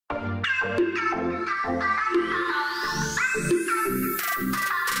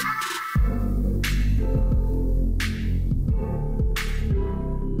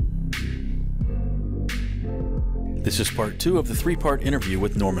This is part 2 of the 3-part interview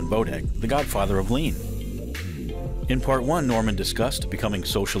with Norman Bodek, the godfather of lean. In part 1, Norman discussed becoming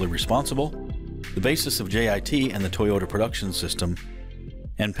socially responsible, the basis of JIT and the Toyota production system,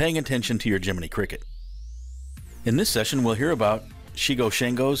 and paying attention to your Jiminy Cricket. In this session, we'll hear about Shigeo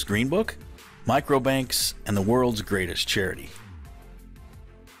Shingo's Green Book, microbanks, and the world's greatest charity.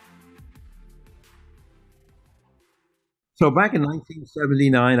 So back in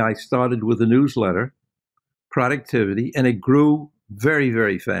 1979, I started with a newsletter, Productivity, and it grew very,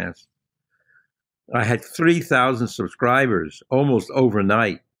 very fast. I had 3,000 subscribers almost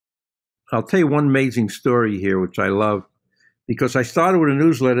overnight. I'll tell you one amazing story here, which I love, because I started with a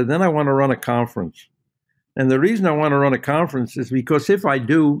newsletter, then I want to run a conference. And the reason I want to run a conference is because if I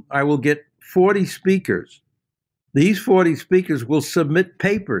do, I will get 40 speakers. These 40 speakers will submit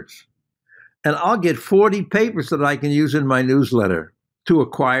papers, and I'll get 40 papers that I can use in my newsletter to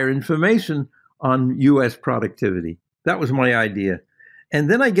acquire information on U.S. productivity. That was my idea.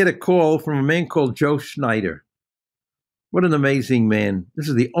 And then I get a call from a man called Joe Schneider. What an amazing man. This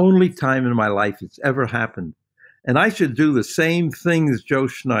is the only time in my life it's ever happened. And I should do the same thing as Joe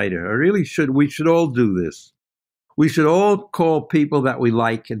Schneider. I really should. We should all do this. We should all call people that we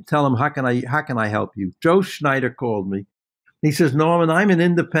like and tell them, how can I help you? Joe Schneider called me. He says, Norman, I'm an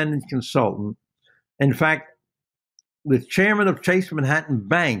independent consultant. In fact, the chairman of Chase Manhattan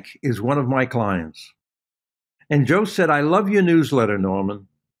Bank is one of my clients. And Joe said, I love your newsletter, Norman.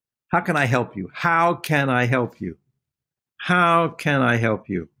 How can I help you? How can I help you? How can I help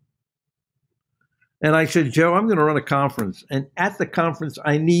you? And I said, Joe, I'm going to run a conference. And at the conference,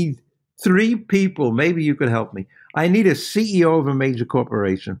 I need 3 people. Maybe you could help me. I need a CEO of a major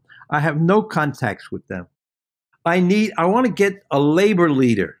corporation. I have no contacts with them. I want to get a labor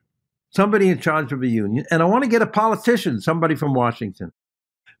leader, somebody in charge of a union, and I want to get a politician, somebody from Washington.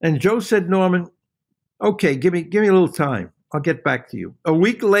 And Joe said, Norman, okay, give me a little time. I'll get back to you. A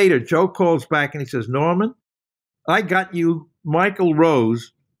week later, Joe calls back and he says, Norman, I got you Michael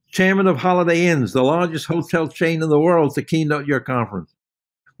Rose, chairman of Holiday Inns, the largest hotel chain in the world, to keynote your conference.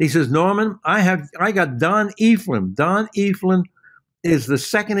 He says, Norman, I got Don Eflin. Don Eflin is the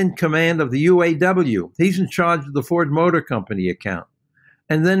second in command of the UAW. He's in charge of the Ford Motor Company account.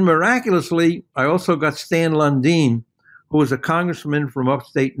 And then miraculously, I also got Stan Lundeen, who was a congressman from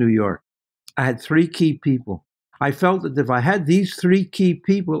upstate New York. I had 3 key people. I felt that if I had these 3 key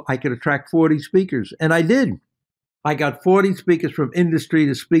people, I could attract 40 speakers. And I did. I got 40 speakers from industry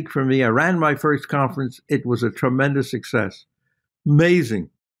to speak for me. I ran my first conference. It was a tremendous success. Amazing.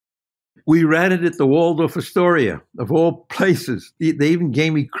 We ran it at the Waldorf Astoria, of all places. They even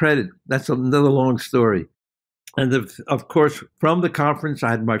gave me credit. That's another long story. And of course, from the conference,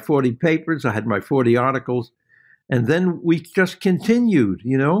 I had my 40 papers, I had my 40 articles, and then we just continued,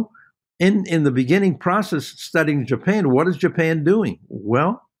 you know, in the beginning process, studying Japan. What is Japan doing?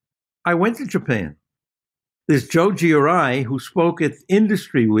 Well, I went to Japan. This Joe Giurai, who spoke at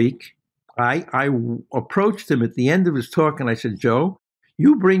Industry Week, I approached him at the end of his talk, and I said, Joe,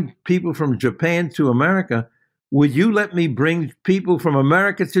 you bring people from Japan to America. Would you let me bring people from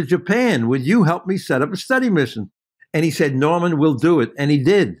America to Japan? Would you help me set up a study mission? And he said, Norman, we'll do it. And he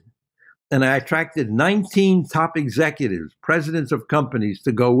did. And I attracted 19 top executives, presidents of companies,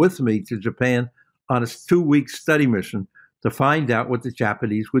 to go with me to Japan on a 2-week study mission to find out what the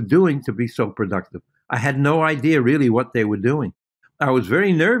Japanese were doing to be so productive. I had no idea really what they were doing. I was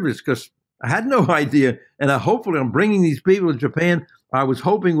very nervous because I had no idea. And hopefully I'm bringing these people to Japan. I was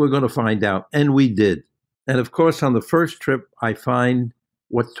hoping we're going to find out. And we did. And of course, on the first trip, I find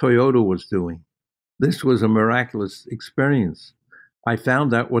what Toyota was doing. This was a miraculous experience. I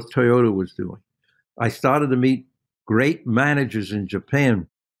found out what Toyota was doing. I started to meet great managers in Japan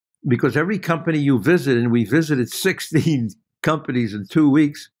because every company you visit, and we visited 16 companies in 2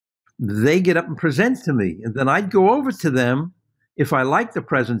 weeks, they get up and present to me. And then I'd go over to them, if I liked the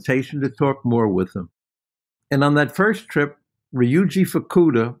presentation, to talk more with them. And on that first trip, Ryuji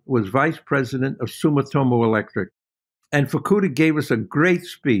Fukuda was vice president of Sumitomo Electric. And Fukuda gave us a great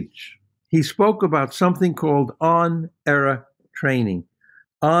speech. He spoke about something called on-era training.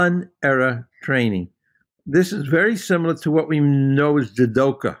 On-era training. This is very similar to what we know as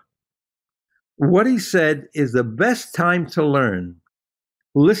Jidoka. What he said is the best time to learn.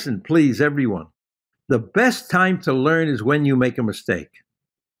 Listen, please, everyone. The best time to learn is when you make a mistake.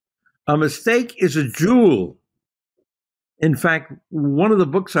 A mistake is a jewel. In fact, one of the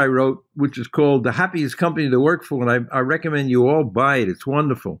books I wrote, which is called The Happiest Company to Work For, and I recommend you all buy it. It's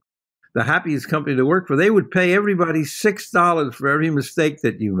wonderful. the happiest company to work for, they would pay everybody $6 for every mistake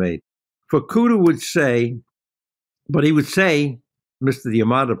that you made. Fukuda would say, but he would say, Mr.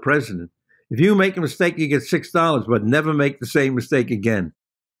 Yamada, president, if you make a mistake, you get $6, but never make the same mistake again.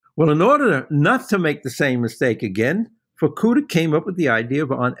 Well, in order not to make the same mistake again, Fukuda came up with the idea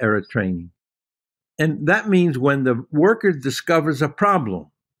of on-error training. And that means when the worker discovers a problem,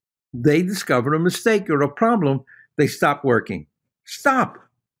 they discover a mistake or a problem, they stop working. Stop.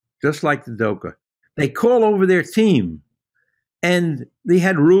 Just like the doka. They call over their team. And they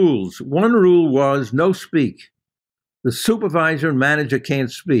had rules. One rule was no speak. The supervisor and manager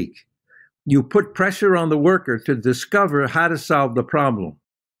can't speak. You put pressure on the worker to discover how to solve the problem.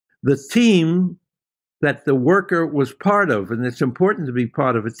 The team that the worker was part of, and it's important to be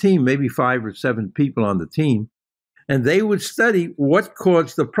part of a team, maybe 5 or 7 people on the team, and they would study what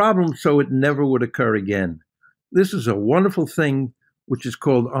caused the problem so it never would occur again. This is a wonderful thing, which is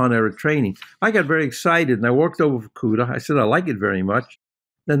called on-error training. I got very excited, and I walked over to Fukuda. I said, I like it very much.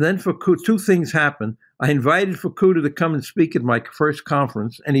 And then Fukuda, 2 things happened. I invited Fukuda to come and speak at my first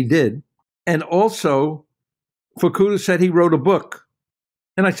conference, and he did. And also, Fukuda said he wrote a book.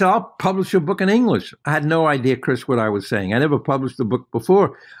 And I said, I'll publish a book in English. I had no idea, Chris, what I was saying. I never published a book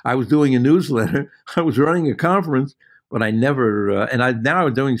before. I was doing a newsletter. I was running a conference, but I never, and I now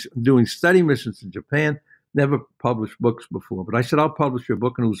doing study missions in Japan, never published books before. But I said, I'll publish your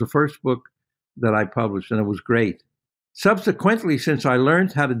book. And it was the first book that I published, and it was great. Subsequently, since I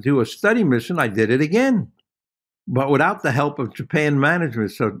learned how to do a study mission, I did it again. But without the help of Japan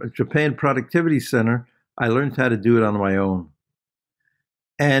Management, so Japan Productivity Center, I learned how to do it on my own.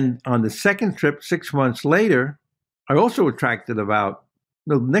 And on the second trip, 6 months later, I also attracted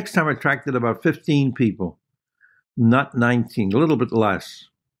next time I attracted about 15 people, not 19, a little bit less.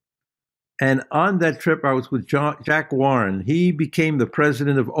 And on that trip, I was with Jack Warren. He became the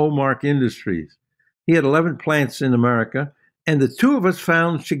president of Omark Industries. He had 11 plants in America, and the 2 of us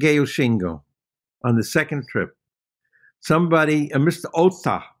found Shigeo Shingo on the second trip. Somebody, Mr.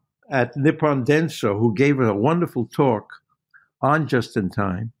 Ota at Nippon Denso, who gave us a wonderful talk on Just in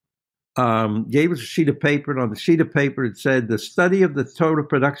Time, gave us a sheet of paper, and on the sheet of paper it said, the study of the total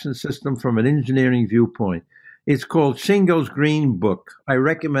production system from an engineering viewpoint. It's called Shingo's Green Book. I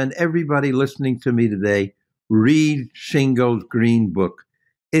recommend everybody listening to me today read Shingo's Green Book.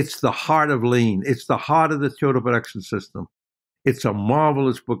 It's the heart of lean. It's the heart of the total production system. It's a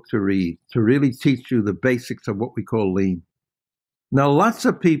marvelous book to read, to really teach you the basics of what we call lean. Now, lots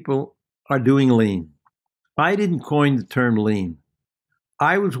of people are doing lean. I didn't coin the term lean.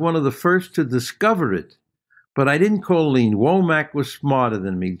 I was one of the first to discover it, but I didn't call lean. Womack was smarter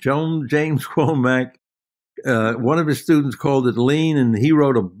than me. James Womack, one of his students called it lean, and he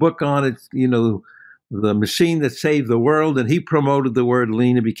wrote a book on it, The Machine That Saved the World, and he promoted the word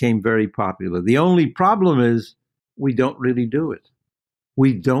lean. It became very popular. The only problem is we don't really do it.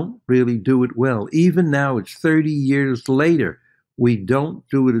 We don't really do it well. Even now, it's 30 years later. We don't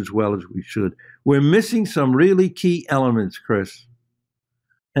do it as well as we should. We're missing some really key elements, Chris.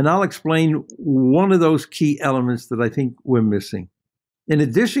 And I'll explain one of those key elements that I think we're missing. In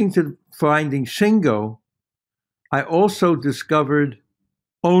addition to finding Shingo, I also discovered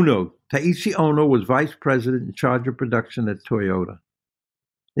Ohno. Tiachi Ohno was vice president in charge of production at Toyota.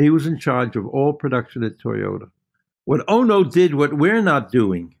 He was in charge of all production at Toyota. What Ohno did, what we're not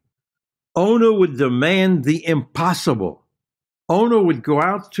doing, Ohno would demand the impossible. Ohno would go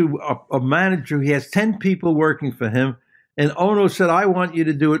out to a manager. He has 10 people working for him, and Ohno said, I want you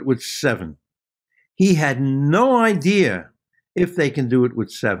to do it with 7. He had no idea if they can do it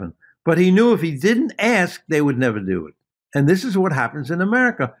with 7, but he knew if he didn't ask, they would never do it. And this is what happens in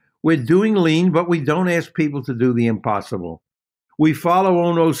America. We're doing lean, but we don't ask people to do the impossible. We follow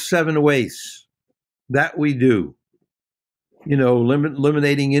Ohno's 7 ways. That we do.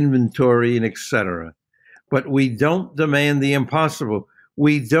 Eliminating inventory and etc. But we don't demand the impossible.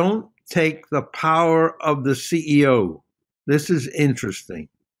 We don't take the power of the CEO. This is interesting.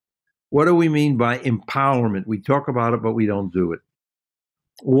 What do we mean by empowerment? We talk about it, but we don't do it.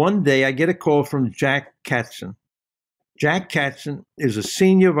 One day I get a call from Jack Katzen. Jack Katzen is a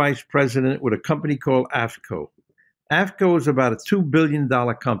senior vice president with a company called AFCO. AFCO is about a $2 billion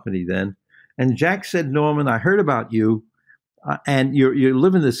company then. And Jack said, Norman, I heard about you, and you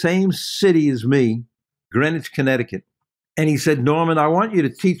live in the same city as me, Greenwich, Connecticut. And he said, Norman, I want you to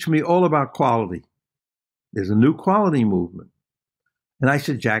teach me all about quality. There's a new quality movement. And I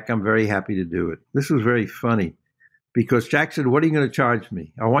said, Jack, I'm very happy to do it. This was very funny because Jack said, what are you going to charge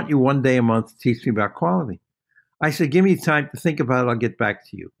me? I want you 1 day a month to teach me about quality. I said, give me time to think about it. I'll get back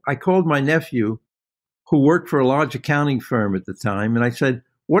to you. I called my nephew, who worked for a large accounting firm at the time, and I said,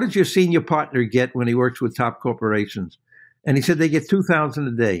 what does your senior partner get when he works with top corporations? And he said, they get $2,000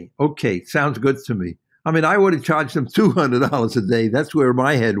 a day. Okay, sounds good to me. I mean, I would have charged them $200 a day. That's where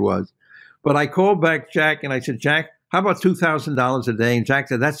my head was. But I called back Jack and I said, Jack, how about $2,000 a day? And Jack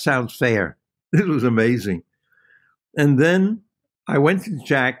said, that sounds fair. This was amazing. And then I went to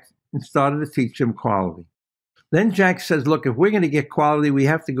Jack and started to teach him quality. Then Jack says, look, if we're going to get quality, we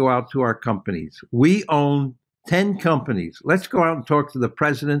have to go out to our companies. We own 10 companies. Let's go out and talk to the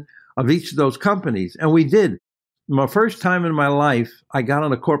president of each of those companies. And we did. My first time in my life, I got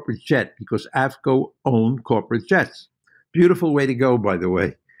on a corporate jet because AFCO owned corporate jets. Beautiful way to go, by the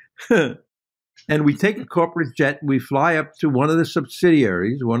way. And we take a corporate jet, we fly up to one of the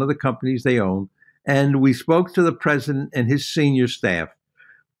subsidiaries, one of the companies they own, and we spoke to the president and his senior staff.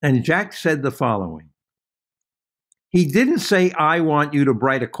 And Jack said the following. He didn't say, I want you to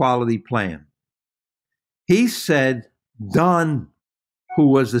write a quality plan. He said, Don, who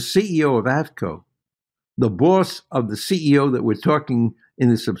was the CEO of AFCO, the boss of the CEO that we're talking in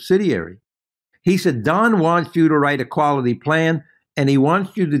the subsidiary, he said, Don wants you to write a quality plan, and he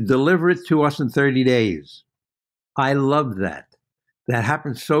wants you to deliver it to us in 30 days. I love that. That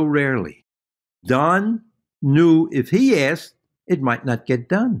happens so rarely. Don knew if he asked, it might not get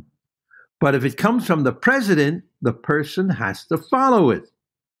done. But if it comes from the president, the person has to follow it.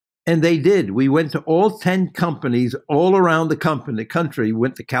 And they did. We went to all 10 companies all around the country,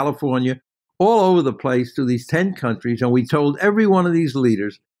 went to California, all over the place to these 10 countries, and we told every one of these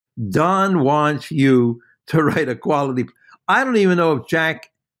leaders, Don wants you to write a quality. I don't even know if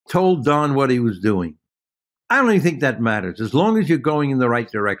Jack told Don what he was doing. I don't even think that matters. As long as you're going in the right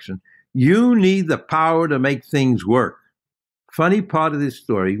direction, you need the power to make things work. Funny part of this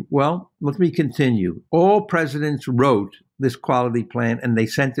story, well, let me continue. All presidents wrote this quality plan and they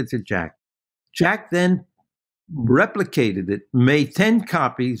sent it to Jack. Jack then replicated it, made 10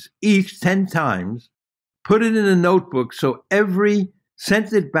 copies, each 10 times, put it in a notebook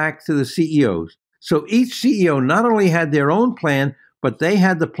sent it back to the CEOs. So each CEO not only had their own plan, but they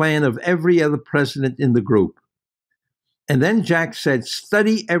had the plan of every other president in the group. And then Jack said,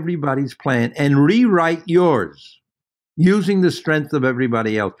 study everybody's plan and rewrite yours using the strength of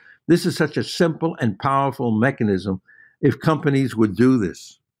everybody else. This is such a simple and powerful mechanism if companies would do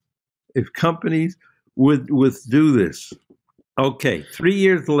this. If companies would do this. Okay, 3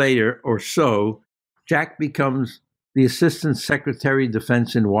 years later or so, Jack becomes the Assistant Secretary of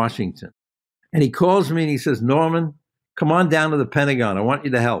Defense in Washington. And he calls me and he says, Norman, come on down to the Pentagon. I want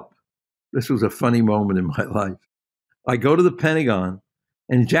you to help. This was a funny moment in my life. I go to the Pentagon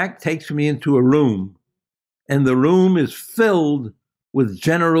and Jack takes me into a room and the room is filled with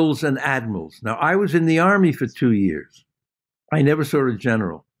generals and admirals. Now, I was in the Army for 2 years. I never saw a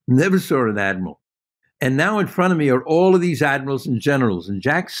general, never saw an admiral. And now in front of me are all of these admirals and generals. And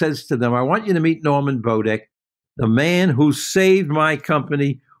Jack says to them, I want you to meet Norman Bodek, the man who saved my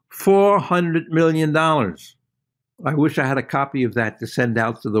company $400 million. I wish I had a copy of that to send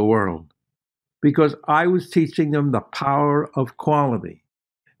out to the world because I was teaching them the power of quality.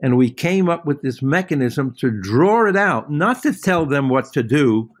 And we came up with this mechanism to draw it out, not to tell them what to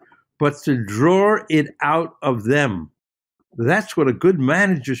do, but to draw it out of them. That's what a good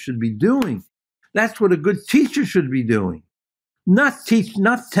manager should be doing. That's what a good teacher should be doing. Not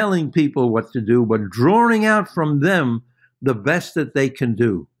telling people what to do, but drawing out from them the best that they can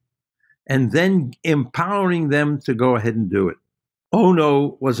do. And then empowering them to go ahead and do it.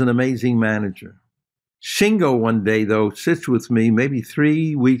 Ohno was an amazing manager. Shingo one day, though, sits with me maybe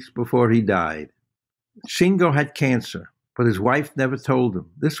 3 weeks before he died. Shingo had cancer, but his wife never told him.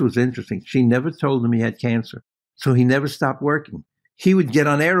 This was interesting. She never told him he had cancer, so he never stopped working. He would get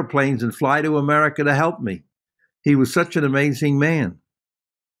on airplanes and fly to America to help me. He was such an amazing man.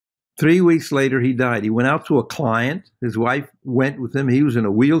 3 weeks later, he died. He went out to a client. His wife went with him. He was in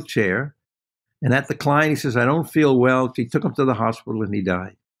a wheelchair. And at the client, he says, I don't feel well. She took him to the hospital and he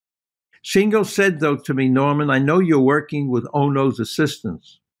died. Shingo said, though, to me, Norman, I know you're working with Ohno's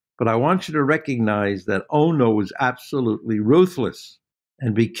assistants, but I want you to recognize that Ohno was absolutely ruthless.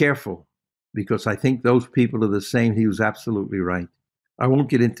 And be careful, because I think those people are the same. He was absolutely right. I won't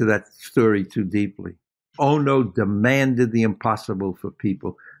get into that story too deeply. Ohno demanded the impossible for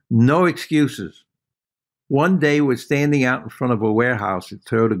people. No excuses. One day we're standing out in front of a warehouse at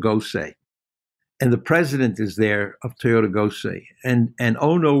Toyota Gosei, and the president is there of Toyota Gosei. And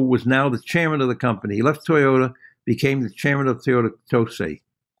Ohno was now the chairman of the company. He left Toyota, became the chairman of Toyota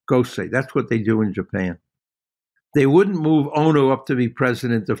Gosei. That's what they do in Japan. They wouldn't move Ohno up to be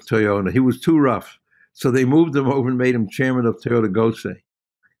president of Toyota. He was too rough. So they moved him over and made him chairman of Toyota Gosei.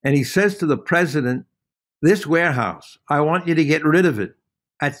 And he says to the president, this warehouse, I want you to get rid of it.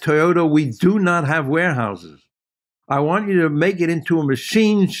 at Toyota, we do not have warehouses. I want you to make it into a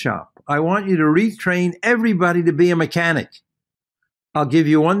machine shop. I want you to retrain everybody to be a mechanic. I'll give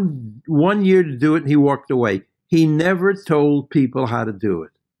you one year to do it." And he walked away. He never told people how to do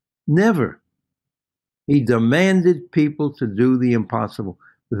it. Never. He demanded people to do the impossible.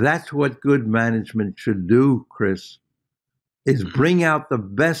 That's what good management should do, Chris, is bring out the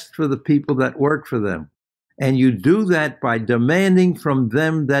best for the people that work for them. And you do that by demanding from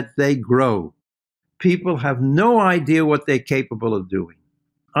them that they grow. People have no idea what they're capable of doing.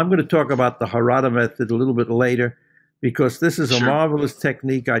 I'm going to talk about the Harada Method a little bit later, because this is a marvelous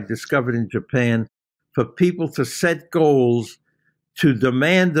technique I discovered in Japan for people to set goals, to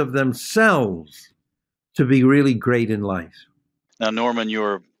demand of themselves to be really great in life. Now, Norman,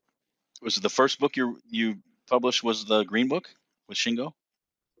 was it the first book you published was the Green Book with Shingo?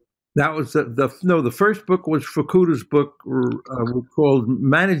 That was the first book was Fukuda's book called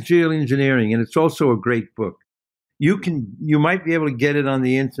Managerial Engineering, and it's also a great book. You might be able to get it on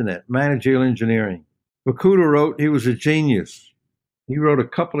the internet, Managerial Engineering. Fukuda he was a genius. He wrote a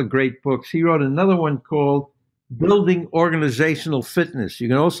couple of great books. He wrote another one called Building Organizational Fitness. You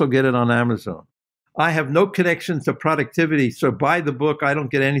can also get it on Amazon. I have no connection to productivity, so buy the book. I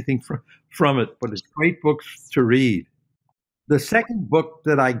don't get anything from it, but it's great books to read. The second book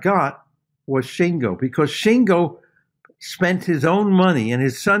that I got was Shingo, because Shingo spent his own money and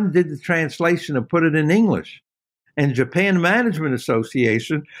his son did the translation and put it in English. And Japan Management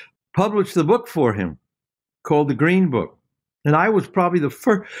Association published the book for him called the Green Book. And I was probably the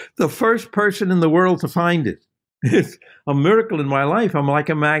first person in the world to find it. It's a miracle in my life. I'm like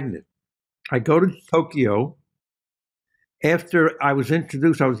a magnet. I go to Tokyo. After I was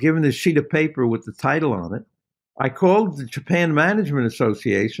introduced, I was given this sheet of paper with the title on it. I called the Japan Management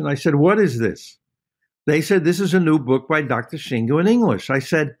Association. I said, "What is this?" They said, "This is a new book by Dr. Shingo in English." I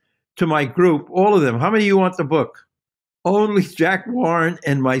said to my group, all of them, "How many of you want the book?" Only Jack Warren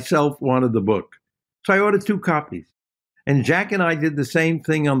and myself wanted the book. So I ordered 2 copies. And Jack and I did the same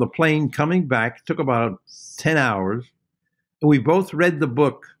thing on the plane coming back. It took about 10 hours. And we both read the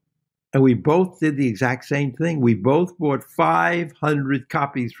book. And we both did the exact same thing. We both bought 500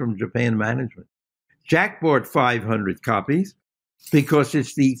 copies from Japan Management. Jack bought 500 copies because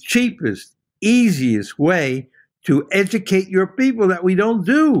it's the cheapest, easiest way to educate your people that we don't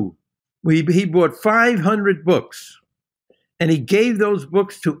do. He bought 500 books, and he gave those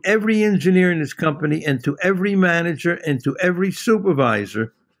books to every engineer in his company and to every manager and to every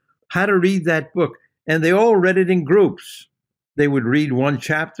supervisor how to read that book. And they all read it in groups. They would read 1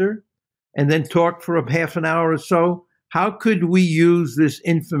 chapter and then talk for a half an hour or so. How could we use this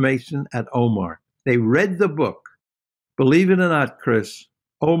information at Omar? They read the book. Believe it or not, Chris,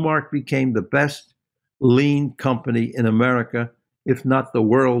 Omar became the best lean company in America, if not the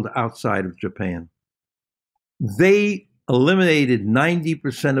world outside of Japan. They eliminated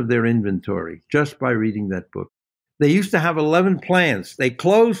 90% of their inventory just by reading that book. They used to have 11 plants. They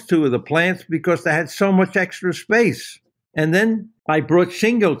closed 2 of the plants because they had so much extra space. And then I brought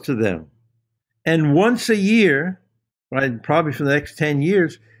Shingo to them. And once a year, right, probably for the next 10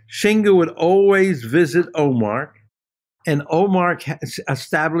 years, Shingo would always visit Omar, and Omar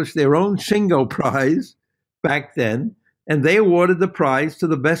established their own Shingo prize back then, and they awarded the prize to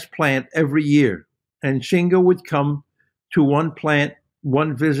the best plant every year. And Shingo would come to one plant,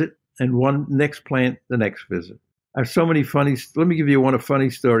 one visit, and one next plant, the next visit. I have so many let me give you a funny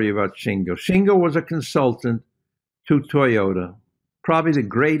story about Shingo. Shingo was a consultant to Toyota, probably the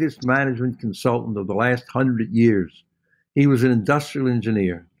greatest management consultant of the last 100 years. He was an industrial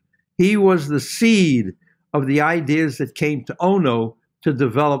engineer. He was the seed of the ideas that came to Ohno to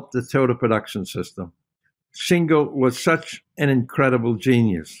develop the Toyota production system. Shingo was such an incredible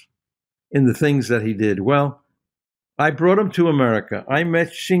genius in the things that he did. Well, I brought him to America. I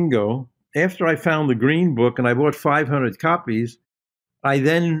met Shingo after I found the Green Book, and I bought 500 copies. I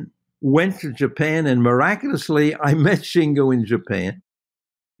then went to Japan, and miraculously, I met Shingo in Japan.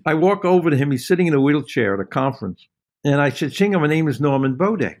 I walk over to him. He's sitting in a wheelchair at a conference. And I said, "Shingo, my name is Norman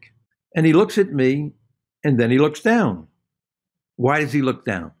Bodek." And he looks at me, and then he looks down. Why does he look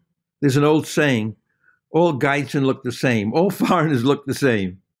down? There's an old saying, all Gaijin look the same. All foreigners look the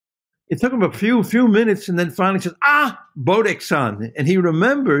same. It took him a few minutes, and then finally he said, Bodek-san. And he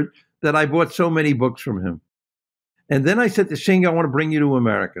remembered that I bought so many books from him. And then I said to Shingo, "I want to bring you to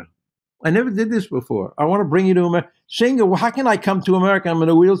America." I never did this before. "I want to bring you to America." "Shingo, well, how can I come to America? I'm in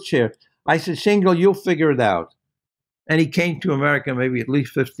a wheelchair." I said, "Shingo, you'll figure it out." And he came to America maybe at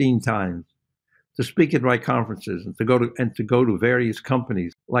least 15 times to speak at my conferences and to go to various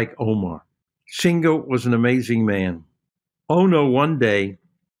companies like Omar. Shingo was an amazing man. Ohno one day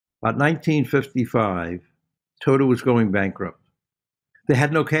About 1955, Toyota was going bankrupt. They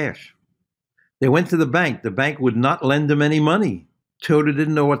had no cash. They went to the bank. The bank would not lend them any money. Toyota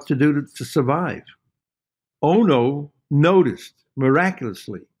didn't know what to do to survive. Ohno noticed,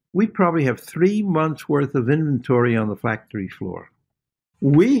 miraculously, we probably have 3 months worth of inventory on the factory floor.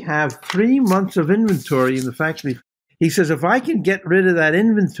 We have 3 months of inventory in the factory. He says, if I can get rid of that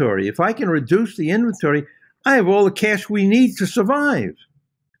inventory, if I can reduce the inventory, I have all the cash we need to survive.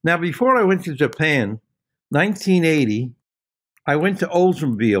 Now, before I went to Japan, 1980, I went to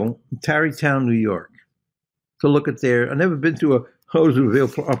Oldsmobile in Tarrytown, New York, to look at I've never been to a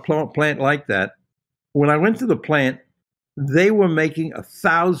Oldsmobile plant like that. When I went to the plant, they were making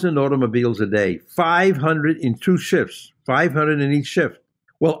 1,000 automobiles a day, 500 in 2 shifts, 500 in each shift.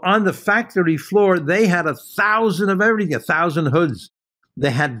 Well, on the factory floor, they had 1,000 of everything, 1,000 hoods.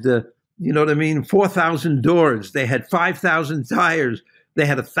 They had, 4,000 doors. They had 5,000 tires. They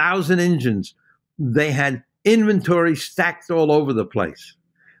had 1,000 engines. They had inventory stacked all over the place.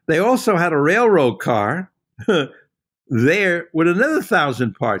 They also had a railroad car there with another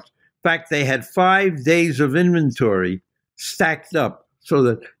 1,000 parts. In fact, they had 5 days of inventory stacked up so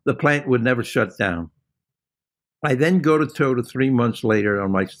that the plant would never shut down. I then go to Toyota 3 months later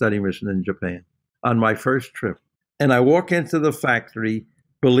on my study mission in Japan, on my first trip. And I walk into the factory.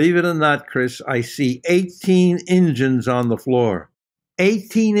 Believe it or not, Chris, I see 18 engines on the floor.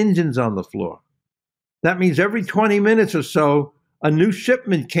 18 engines on the floor. That means every 20 minutes or so, a new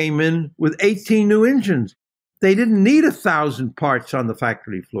shipment came in with 18 new engines. They didn't need 1,000 parts on the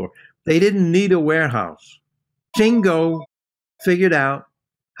factory floor. They didn't need a warehouse. Shingo figured out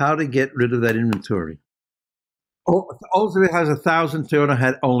how to get rid of that inventory. Oldsmobile has 1,000, Toyota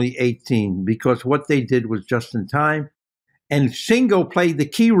had only 18, because what they did was just in time. And Shingo played the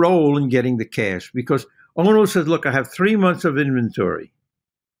key role in getting the cash, because Ohno says, look, I have 3 months of inventory.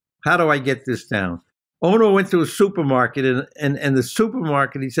 How do I get this down? Ohno went to a supermarket, and the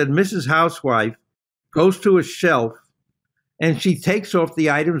supermarket, he said, Mrs. Housewife goes to a shelf, and she takes off the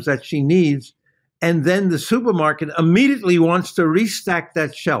items that she needs, and then the supermarket immediately wants to restack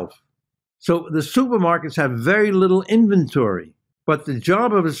that shelf. So the supermarkets have very little inventory, but the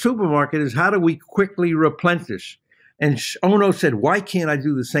job of a supermarket is how do we quickly replenish? And Ohno said, why can't I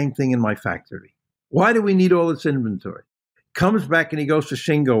do the same thing in my factory? Why do we need all this inventory? Comes back and he goes to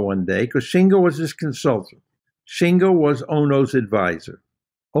Shingo one day, because Shingo was his consultant. Shingo was Ohno's advisor.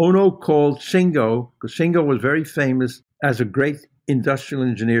 Ohno called Shingo, because Shingo was very famous as a great industrial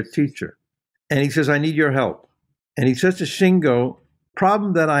engineer teacher. And he says, I need your help. And he says to Shingo,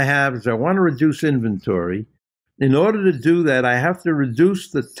 problem that I have is I want to reduce inventory. In order to do that, I have to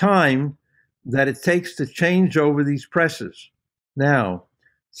reduce the time that it takes to change over these presses. Now,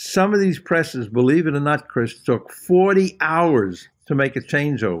 some of these presses, believe it or not, Chris, took 40 hours to make a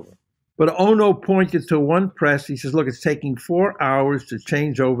changeover. But Ohno pointed to one press. He says, look, it's taking 4 hours to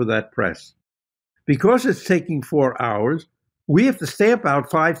change over that press. Because it's taking 4 hours, we have to stamp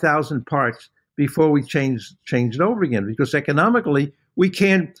out 5,000 parts before we change it over again, because economically, we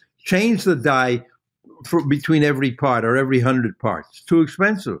can't change the die between every part or every 100 parts. It's too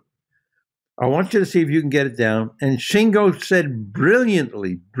expensive. I want you to see if you can get it down. And Shingo said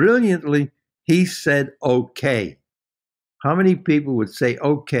brilliantly, he said, okay. How many people would say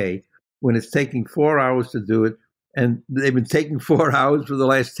okay when it's taking 4 hours to do it, and they've been taking 4 hours for the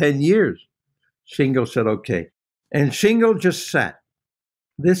last 10 years? Shingo said okay. And Shingo just sat.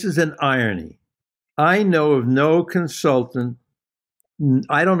 This is an irony. I know of no consultant,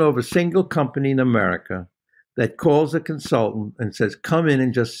 I don't know of a single company in America that calls a consultant and says, come in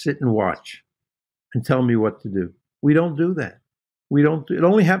and just sit and watch and tell me what to do. We don't do that. It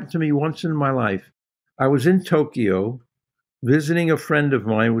only happened to me once in my life. I was in Tokyo visiting a friend of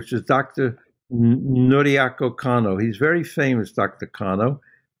mine, which is Dr. Noriako Kano. He's very famous, Dr. Kano.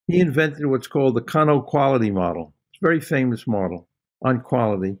 He invented what's called the Kano quality model. It's a very famous model on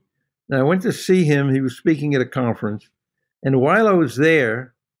quality. And I went to see him. He was speaking at a conference. And while I was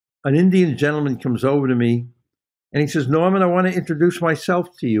there, an Indian gentleman comes over to me and he says, Norman, I want to introduce myself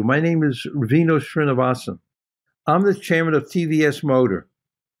to you. My name is Ravino Srinivasan. I'm the chairman of TVS Motor.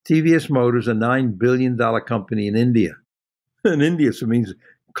 TVS Motor is a $9 billion company in India. In India, so it means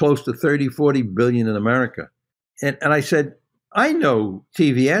close to 30, 40 billion in America. And I said, I know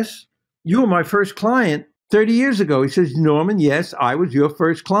TVS. You were my first client 30 years ago. He says, Norman, yes, I was your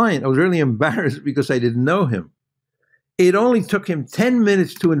first client. I was really embarrassed because I didn't know him. It only took him 10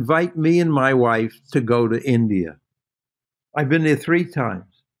 minutes to invite me and my wife to go to India. I've been there 3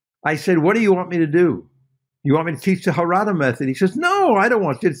 times. I said, what do you want me to do? You want me to teach the Harada Method? He says, no, I don't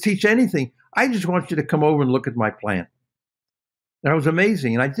want you to teach anything. I just want you to come over and look at my plant. That was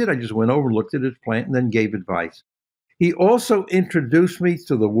amazing. And I did. I just went over, looked at his plant, and then gave advice. He also introduced me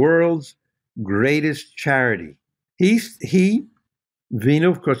to the world's greatest charity.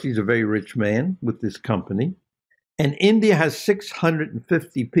 Vino, of course, he's a very rich man with this company. And India has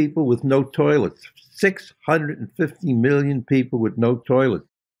 650 people with no toilets. 650 million people with no toilets.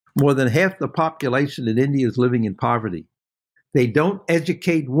 More than half the population in India is living in poverty. They don't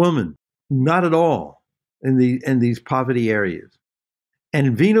educate women, not at all, in these poverty areas.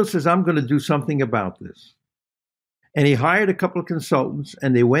 And Vino says, I'm going to do something about this. And he hired a couple of consultants,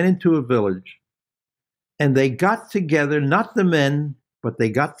 and they went into a village, and they got together, not the men, but they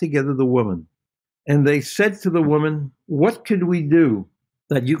got together the women. And they said to the woman, what could we do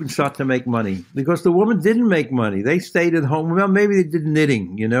that you can start to make money? Because the woman didn't make money. They stayed at home. Well, maybe they did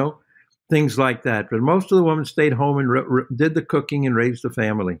knitting, things like that. But most of the women stayed home and did the cooking and raised the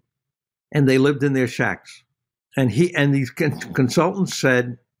family. And they lived in their shacks. And these consultants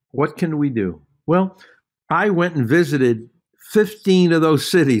said, what can we do? Well, I went and visited 15 of those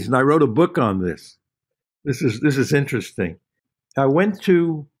cities, and I wrote a book on this. This is interesting. I went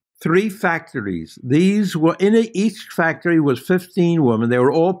to 3 factories. These were each factory was 15 women. They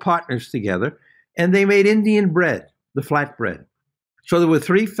were all partners together, and they made Indian bread, the flatbread. So there were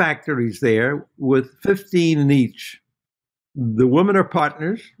 3 factories there with 15 in each. The women are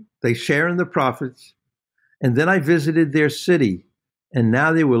partners. They share in the profits. And then I visited their city, and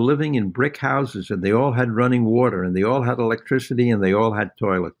now they were living in brick houses, and they all had running water, and they all had electricity, and they all had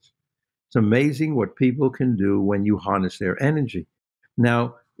toilets. It's amazing what people can do when you harness their energy.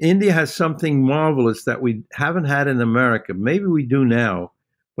 Now, India has something marvelous that we haven't had in America. Maybe we do now,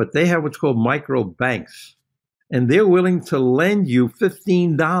 but they have what's called micro banks, and they're willing to lend you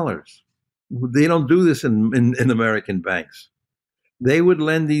 $15. They don't do this in American banks. They would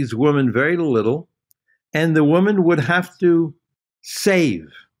lend these women very little, and the woman would have to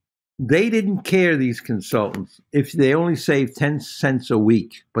save. They didn't care, these consultants, if they only saved 10 cents a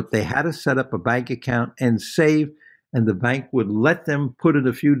week, but they had to set up a bank account and save, and the bank would let them put in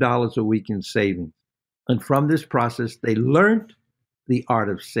a few dollars a week in savings. And from this process, they learned the art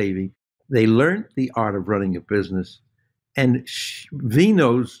of saving. They learned the art of running a business. And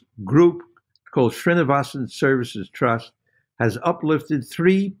Vino's group, called Srinivasan Services Trust, has uplifted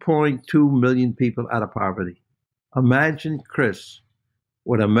 3.2 million people out of poverty. Imagine, Chris,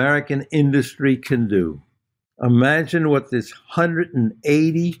 what American industry can do. Imagine what this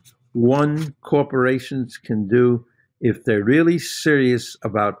 181 corporations can do if they're really serious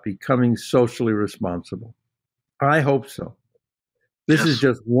about becoming socially responsible. I hope so. This is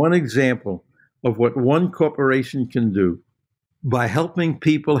just one example of what one corporation can do by helping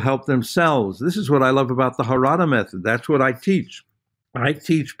people help themselves. This is what I love about the Harada Method. That's what I teach. I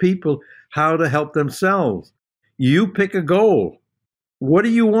teach people how to help themselves. You pick a goal. What do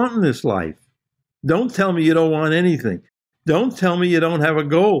you want in this life? Don't tell me you don't want anything. Don't tell me you don't have a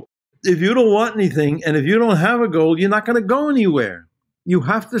goal. If you don't want anything, and if you don't have a goal, you're not going to go anywhere. You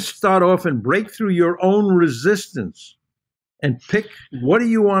have to start off and break through your own resistance and pick, what do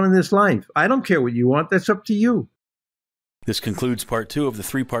you want in this life? I don't care what you want. That's up to you. This concludes part 2 of the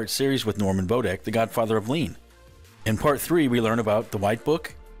 3-part series with Norman Bodek, the Godfather of Lean. In part 3, we learn about the White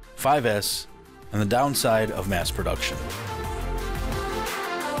Book, 5S, and the downside of mass production.